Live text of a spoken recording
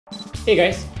Hey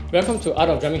guys, welcome to Art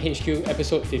of Drumming HQ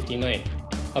episode 59.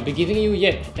 I'll be giving you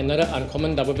yet another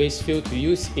uncommon double bass fill to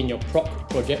use in your prog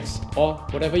projects or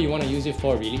whatever you want to use it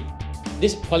for really.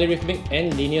 This polyrhythmic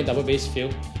and linear double bass fill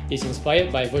is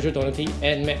inspired by Virgil and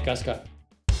Garstka.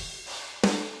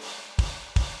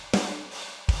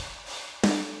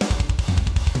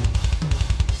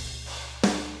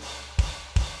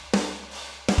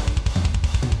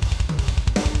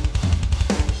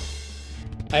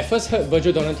 I first heard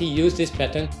Virgil use this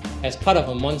pattern as part of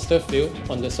a monster fill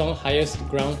on the song Highest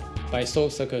Ground by Soul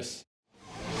Circus.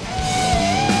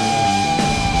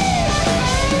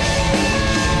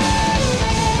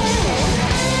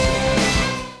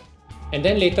 And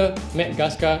then later met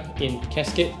Garstka in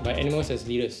Cascade by Animals as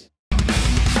Leaders.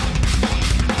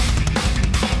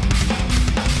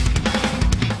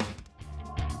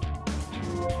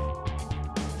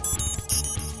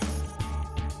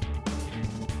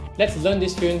 Let's learn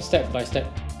this tune step by step.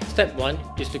 Step 1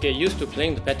 is to get used to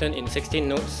playing the pattern in 16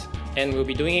 notes, and we'll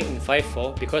be doing it in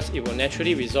 5/4 because it will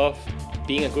naturally resolve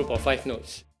being a group of 5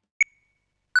 notes.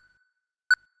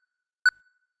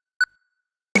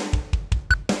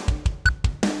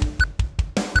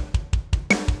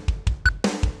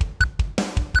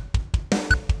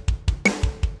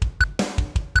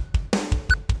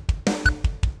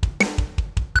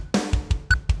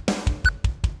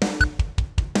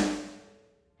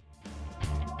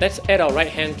 Let's add our right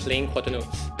hand playing quarter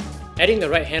notes. Adding the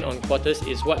right hand on quarters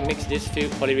is what makes this fill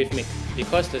polyrhythmic,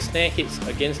 because the snare hits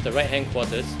against the right hand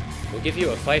quarters will give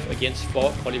you a 5/4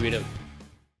 polyrhythm.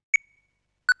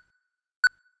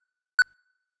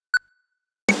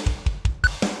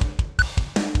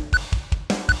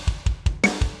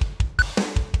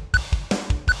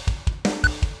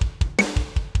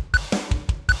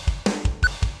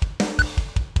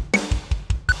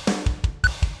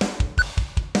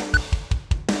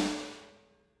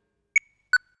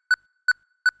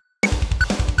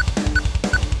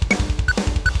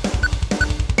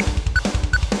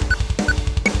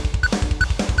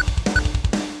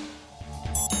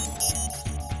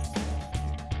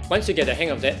 Once you get the hang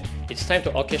of that, it's time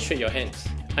to orchestrate your hands.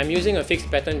 I'm using a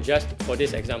fixed pattern just for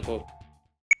this example.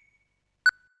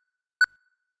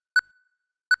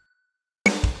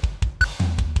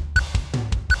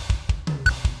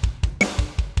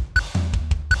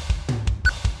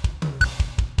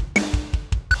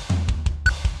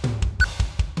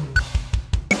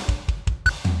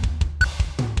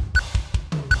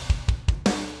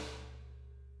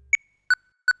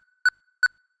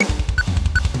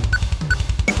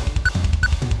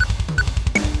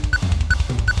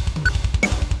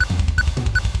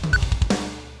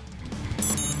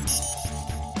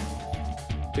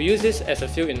 To use this as a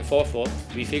fill in 4/4,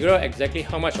 we figure out exactly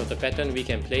how much of the pattern we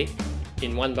can play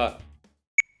in one bar.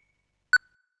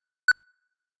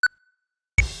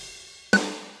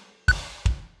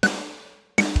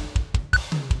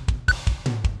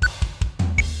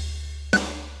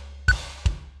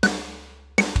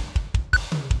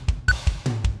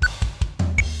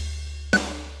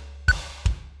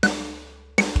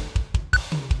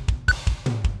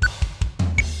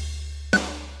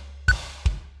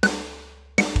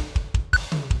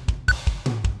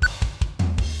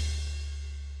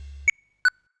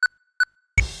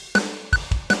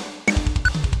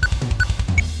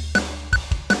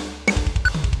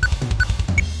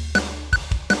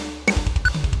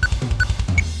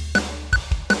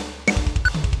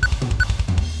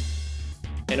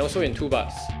 And also in 2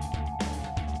 bars.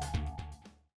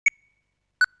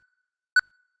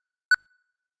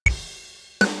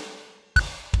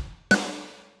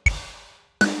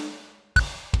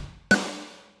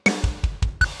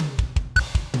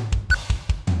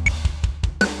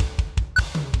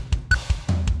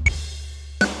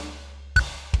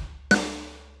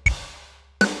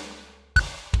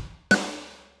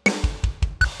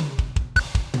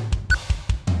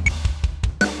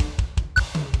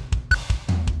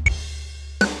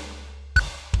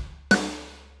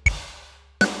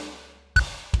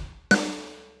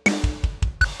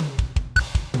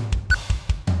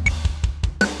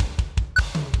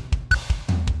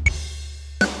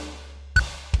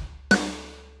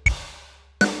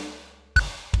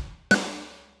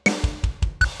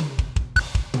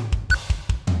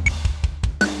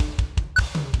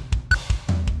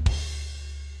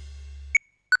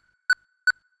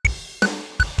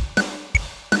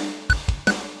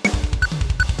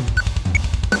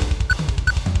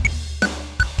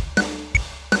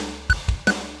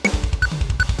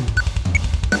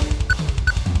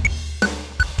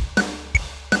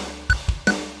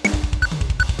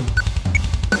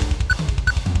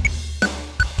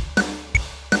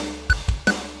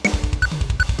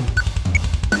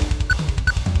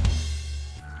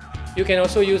 You can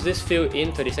also use this fill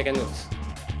in 32nd notes.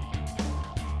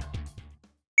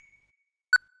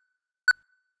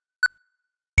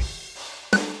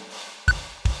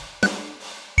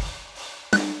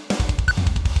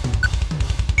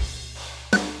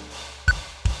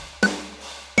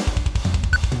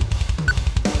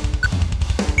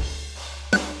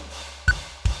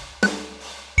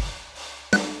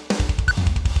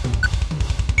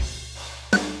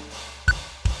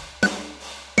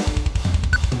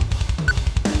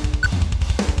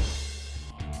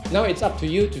 Now it's up to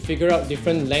you to figure out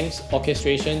different lengths,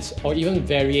 orchestrations, or even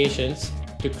variations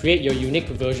to create your unique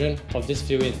version of this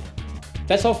fill-in.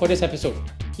 That's all for this episode.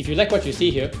 If you like what you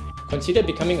see here, consider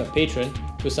becoming a patron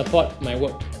to support my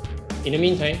work. In the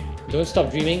meantime, don't stop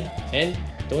dreaming and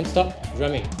don't stop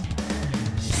drumming.